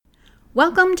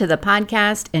Welcome to the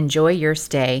podcast, Enjoy Your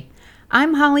Stay.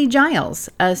 I'm Holly Giles,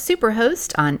 a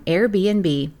superhost on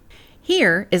Airbnb.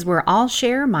 Here is where I'll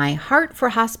share my heart for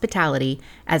hospitality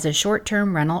as a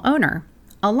short-term rental owner,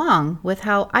 along with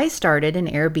how I started an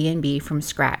Airbnb from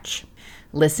scratch.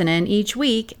 Listen in each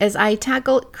week as I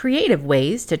tackle creative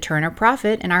ways to turn a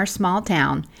profit in our small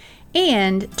town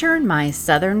and turn my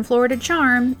Southern Florida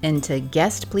charm into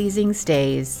guest-pleasing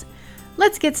stays.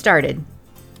 Let's get started.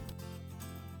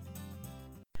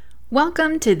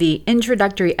 Welcome to the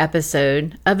introductory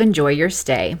episode of Enjoy Your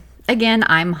Stay. Again,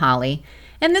 I'm Holly,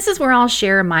 and this is where I'll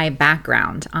share my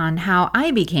background on how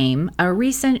I became a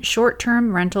recent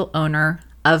short-term rental owner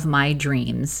of my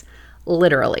dreams,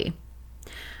 literally.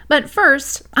 But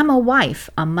first, I'm a wife,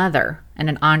 a mother, and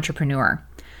an entrepreneur.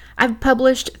 I've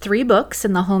published 3 books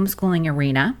in the homeschooling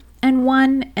arena and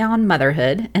 1 on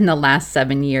motherhood in the last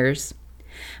 7 years.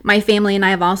 My family and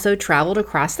I have also traveled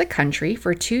across the country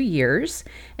for 2 years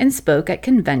and spoke at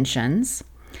conventions.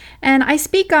 And I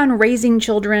speak on raising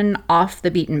children off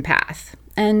the beaten path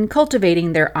and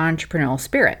cultivating their entrepreneurial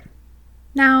spirit.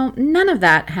 Now, none of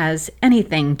that has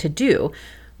anything to do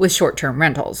with short-term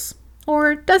rentals,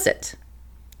 or does it?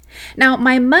 Now,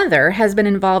 my mother has been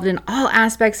involved in all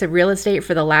aspects of real estate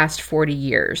for the last 40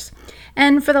 years.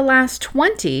 And for the last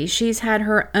 20, she's had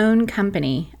her own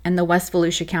company in the West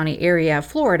Volusia County area of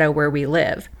Florida where we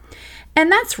live. And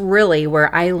that's really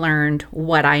where I learned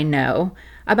what I know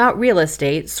about real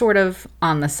estate, sort of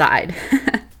on the side.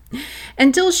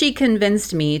 Until she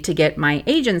convinced me to get my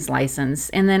agent's license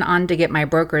and then on to get my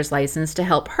broker's license to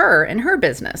help her in her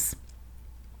business.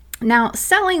 Now,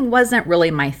 selling wasn't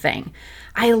really my thing.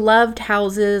 I loved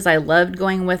houses. I loved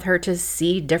going with her to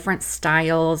see different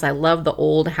styles. I loved the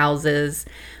old houses.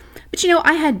 But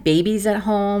I had babies at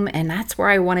home and that's where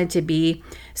I wanted to be.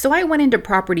 So I went into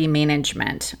property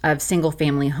management of single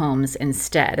family homes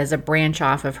instead as a branch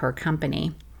off of her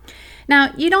company.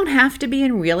 Now, you don't have to be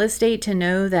in real estate to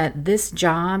know that this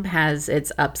job has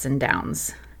its ups and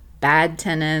downs. Bad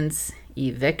tenants,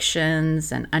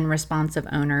 evictions, and unresponsive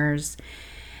owners.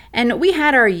 And we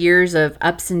had our years of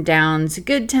ups and downs,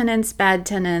 good tenants, bad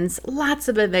tenants, lots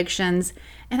of evictions,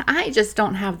 and I just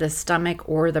don't have the stomach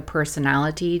or the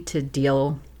personality to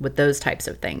deal with those types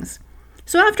of things.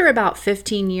 So after about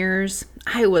 15 years,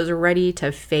 I was ready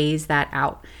to phase that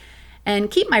out and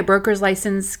keep my broker's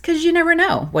license because you never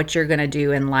know what you're going to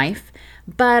do in life.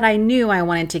 But I knew I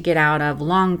wanted to get out of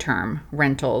long-term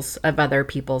rentals of other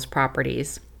people's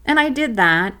properties. And I did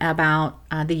that about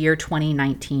the year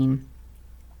 2019.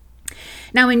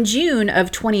 Now, in June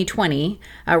of 2020,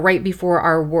 right before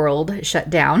our world shut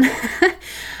down,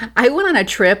 I went on a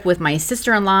trip with my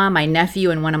sister-in-law, my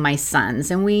nephew, and one of my sons,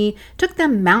 and we took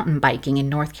them mountain biking in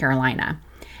North Carolina.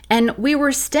 And we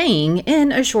were staying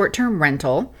in a short-term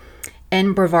rental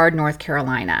in Brevard, North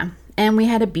Carolina. And we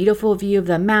had a beautiful view of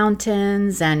the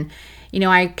mountains, and,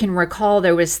 I can recall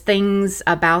there was things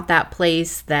about that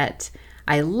place that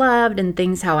I loved and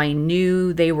things how I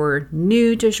knew they were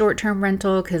new to short-term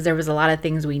rental because there was a lot of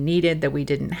things we needed that we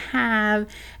didn't have.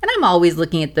 And I'm always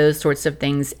looking at those sorts of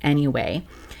things anyway.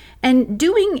 And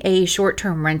doing a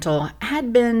short-term rental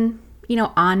had been,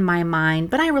 on my mind,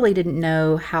 but I really didn't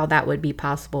know how that would be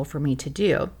possible for me to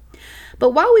do.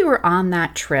 But while we were on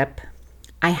that trip,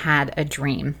 I had a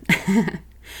dream.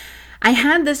 I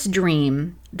had this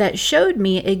dream that showed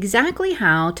me exactly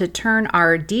how to turn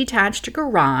our detached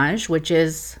garage, which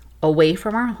is away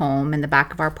from our home in the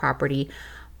back of our property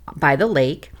by the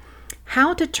lake,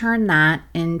 how to turn that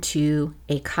into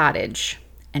a cottage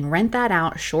and rent that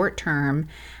out short term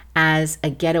as a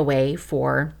getaway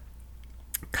for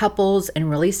couples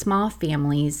and really small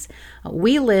families.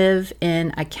 We live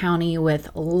in a county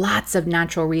with lots of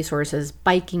natural resources,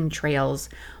 biking trails,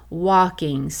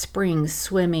 walking, springs,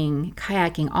 swimming,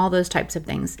 kayaking, all those types of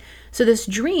things. So this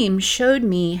dream showed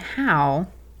me how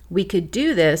we could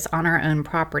do this on our own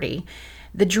property.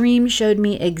 The dream showed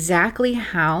me exactly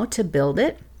how to build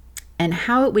it and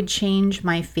how it would change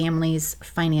my family's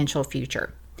financial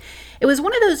future. It was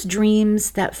one of those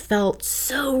dreams that felt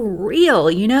so real,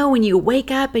 when you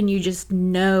wake up and you just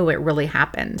know it really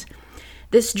happened.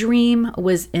 This dream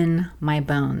was in my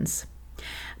bones.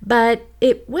 But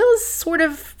it was sort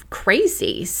of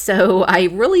crazy, so I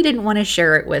really didn't want to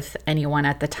share it with anyone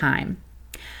at the time.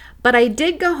 But I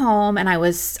did go home and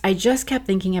I just kept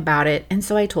thinking about it, and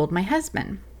so I told my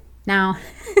husband. Now,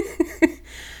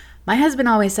 My husband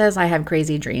always says I have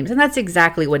crazy dreams, and that's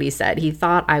exactly what he said. He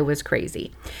thought I was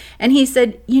crazy. And he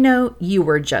said, you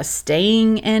were just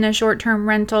staying in a short-term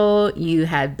rental. You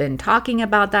had been talking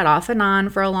about that off and on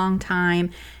for a long time.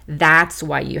 That's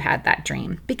why you had that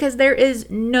dream. Because there is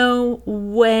no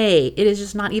way, it is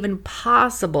just not even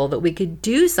possible that we could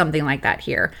do something like that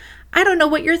here. I don't know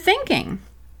what you're thinking.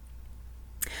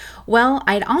 Well,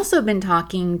 I'd also been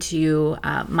talking to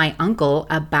my uncle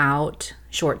about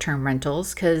short-term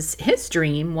rentals because his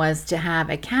dream was to have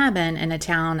a cabin in a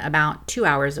town about 2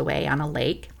 hours away on a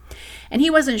lake. And he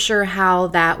wasn't sure how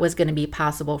that was going to be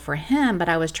possible for him, but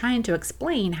I was trying to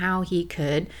explain how he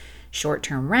could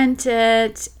short-term rent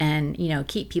it and,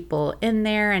 keep people in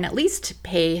there and at least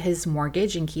pay his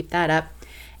mortgage and keep that up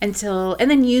and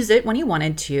then use it when he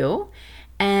wanted to.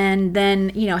 And then,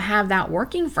 have that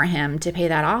working for him to pay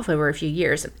that off over a few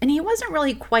years. And he wasn't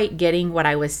really quite getting what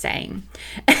I was saying.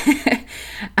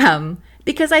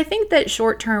 Because I think that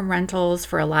short-term rentals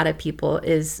for a lot of people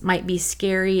might be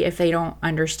scary if they don't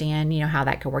understand, how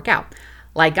that could work out.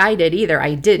 Like I did either.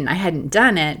 I hadn't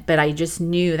done it, but I just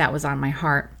knew that was on my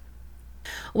heart.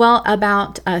 Well,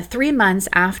 about 3 months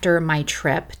after my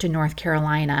trip to North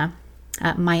Carolina,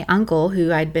 my uncle,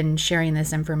 who I'd been sharing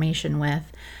this information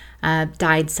with,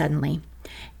 died suddenly.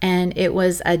 And it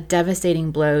was a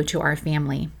devastating blow to our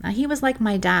family. He was like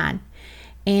my dad.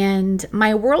 And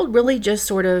my world really just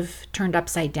sort of turned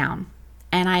upside down.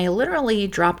 And I literally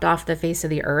dropped off the face of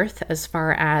the earth as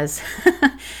far as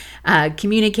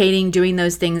communicating, doing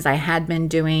those things I had been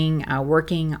doing,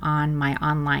 working on my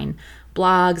online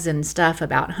blogs and stuff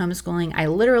about homeschooling. I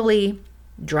literally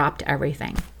dropped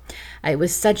everything. It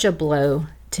was such a blow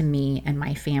to me and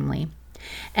my family.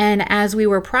 And as we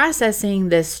were processing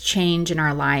this change in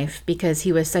our life, because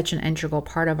he was such an integral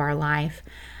part of our life,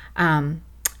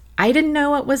 I didn't know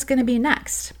what was going to be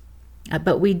next.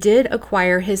 But we did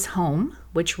acquire his home,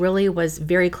 which really was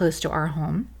very close to our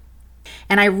home.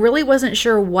 And I really wasn't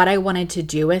sure what I wanted to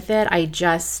do with it. I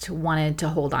just wanted to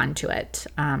hold on to it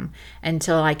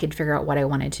until I could figure out what I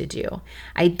wanted to do.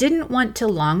 I didn't want to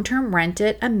long-term rent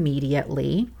it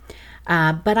immediately.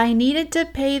 But I needed to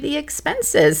pay the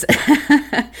expenses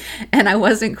and I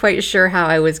wasn't quite sure how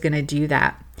I was going to do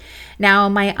that. Now,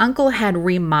 my uncle had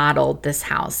remodeled this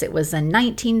house. It was a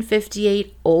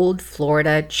 1958 old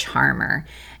Florida Charmer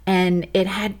and it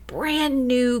had brand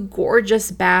new gorgeous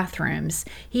bathrooms.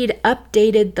 He'd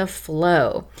updated the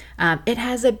flow. It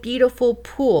has a beautiful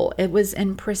pool. It was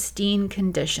in pristine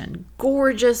condition,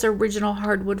 gorgeous original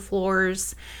hardwood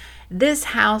floors. This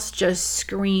house just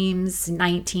screams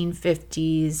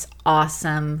 1950s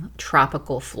awesome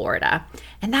tropical Florida.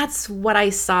 And that's what I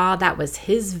saw. That was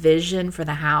his vision for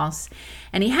the house.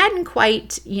 And he hadn't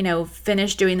quite,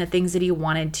 finished doing the things that he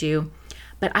wanted to,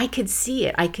 but I could see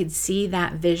it. I could see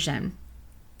that vision.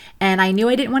 And I knew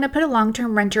I didn't want to put a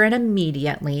long-term renter in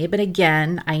immediately, but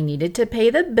again, I needed to pay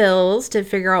the bills to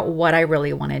figure out what I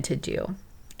really wanted to do.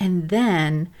 And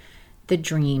then the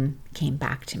dream came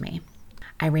back to me.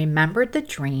 I remembered the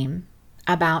dream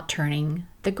about turning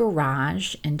the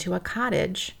garage into a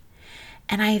cottage.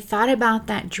 And I thought about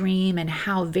that dream and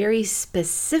how very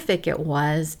specific it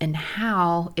was and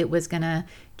how it was going to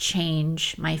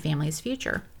change my family's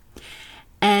future.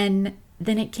 And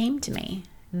then it came to me.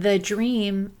 The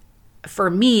dream for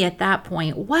me at that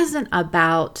point wasn't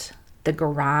about the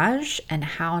garage and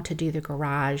how to do the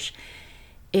garage.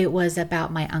 It was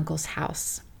about my uncle's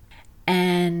house.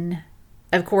 And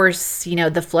of course,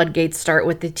 the floodgates start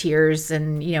with the tears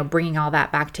and, bringing all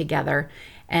that back together.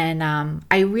 And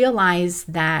I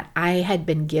realized that I had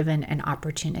been given an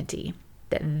opportunity,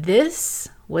 that this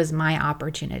was my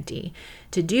opportunity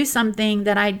to do something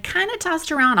that I'd kind of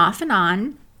tossed around off and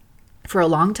on for a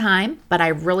long time, but I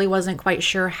really wasn't quite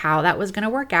sure how that was going to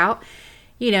work out.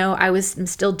 I'm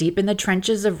still deep in the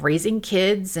trenches of raising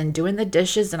kids and doing the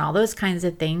dishes and all those kinds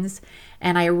of things.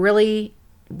 And I really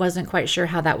wasn't quite sure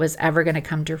how that was ever going to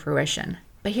come to fruition.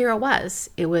 But here it was.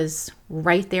 It was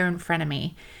right there in front of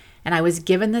me. And I was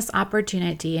given this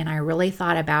opportunity and I really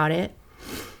thought about it.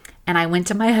 And I went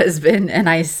to my husband and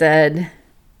I said,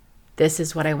 this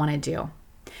is what I want to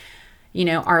do.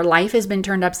 Our life has been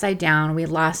turned upside down. We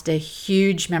lost a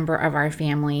huge member of our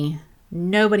family.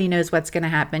 Nobody knows what's going to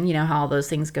happen. You know how all those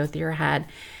things go through your head.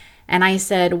 And I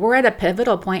said, we're at a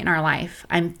pivotal point in our life.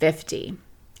 I'm 50.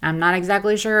 I'm not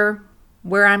exactly sure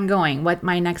where I'm going, what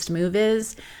my next move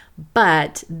is,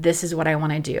 but this is what I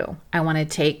want to do. I want to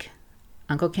take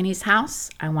Uncle Kenny's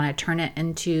house. I want to turn it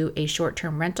into a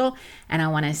short-term rental, and I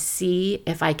want to see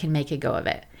if I can make a go of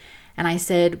it. And I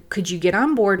said, could you get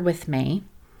on board with me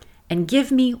and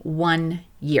give me 1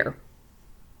 year?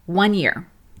 1 year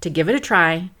to give it a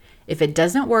try, If it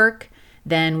doesn't work,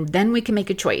 then we can make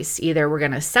a choice. Either we're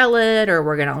going to sell it or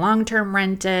we're going to long-term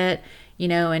rent it,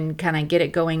 and kind of get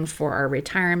it going for our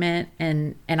retirement,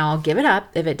 and I'll give it up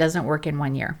if it doesn't work in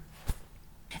 1 year.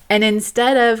 And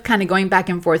instead of kind of going back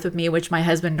and forth with me, which my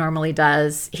husband normally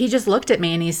does, he just looked at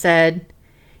me and he said,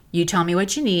 "You tell me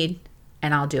what you need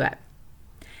and I'll do it."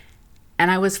 And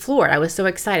I was floored. I was so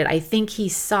excited. I think he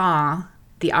saw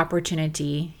the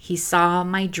opportunity. He saw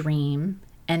my dream,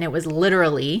 and it was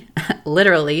literally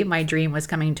my dream was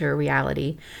coming to a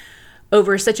reality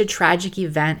over such a tragic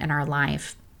event in our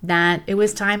life that it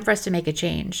was time for us to make a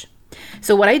change.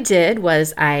 So what I did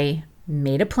was I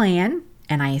made a plan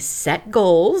and I set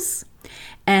goals.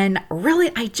 And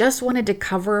really, I just wanted to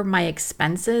cover my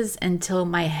expenses until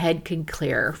my head could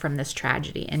clear from this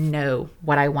tragedy and know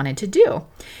what I wanted to do.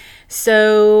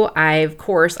 So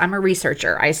I'm a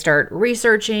researcher. I start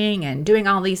researching and doing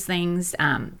all these things.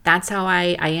 That's how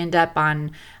I end up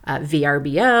on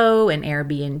VRBO and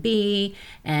Airbnb,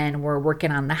 and we're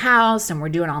working on the house and we're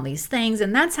doing all these things.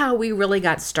 And that's how we really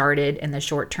got started in the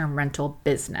short-term rental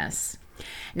business.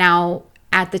 Now,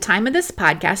 at the time of this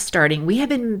podcast starting, we have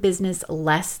been in business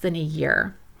less than a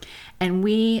year, and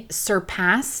we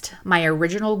surpassed my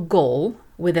original goal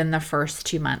within the first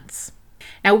 2 months.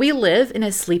 Now, we live in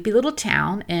a sleepy little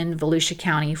town in Volusia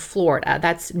County, Florida.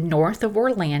 That's north of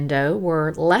Orlando.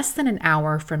 We're less than an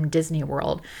hour from Disney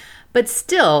World. But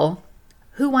still,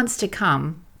 who wants to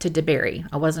come to DeBerry?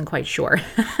 I wasn't quite sure.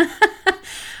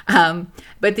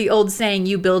 But the old saying,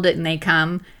 you build it and they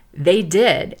come, they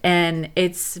did. And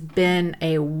it's been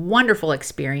a wonderful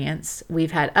experience.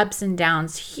 We've had ups and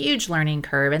downs, huge learning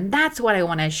curve. And that's what I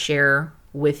want to share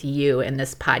with you in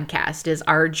this podcast is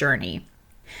our journey.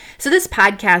 So this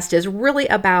podcast is really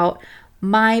about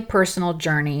my personal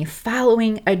journey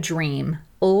following a dream,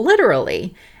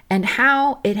 literally, and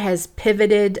how it has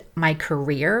pivoted my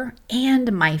career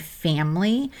and my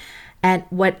family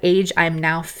at what age I'm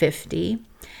now 50.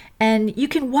 And you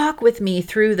can walk with me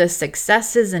through the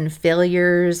successes and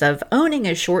failures of owning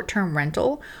a short-term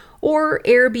rental, or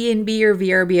Airbnb or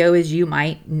VRBO as you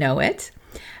might know it.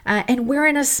 And we're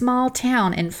in a small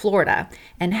town in Florida,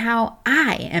 and how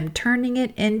I am turning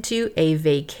it into a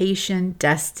vacation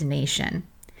destination.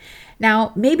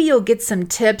 Now, maybe you'll get some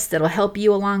tips that'll help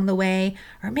you along the way,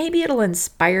 or maybe it'll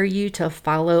inspire you to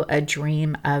follow a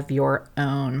dream of your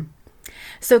own.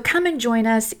 So come and join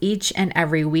us each and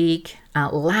every week.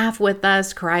 Laugh with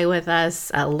us, cry with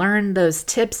us, learn those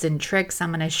tips and tricks. I'm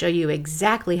going to show you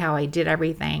exactly how I did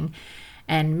everything,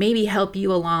 and maybe help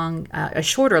you along a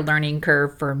shorter learning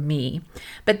curve for me.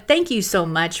 But thank you so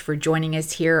much for joining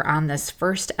us here on this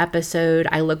first episode.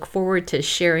 I look forward to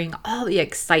sharing all the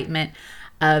excitement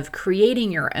of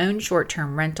creating your own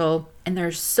short-term rental. And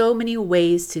there's so many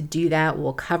ways to do that.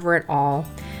 We'll cover it all.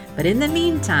 But in the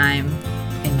meantime,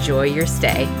 enjoy your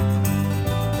stay.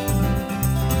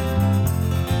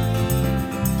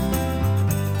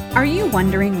 Are you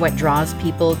wondering what draws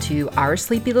people to our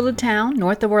sleepy little town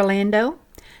north of Orlando?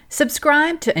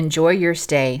 Subscribe to Enjoy Your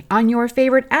Stay on your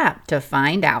favorite app to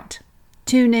find out.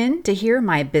 Tune in to hear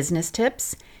my business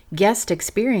tips, guest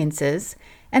experiences,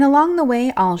 and along the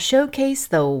way I'll showcase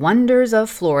the wonders of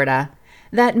Florida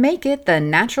that make it the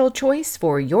natural choice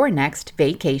for your next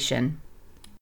vacation.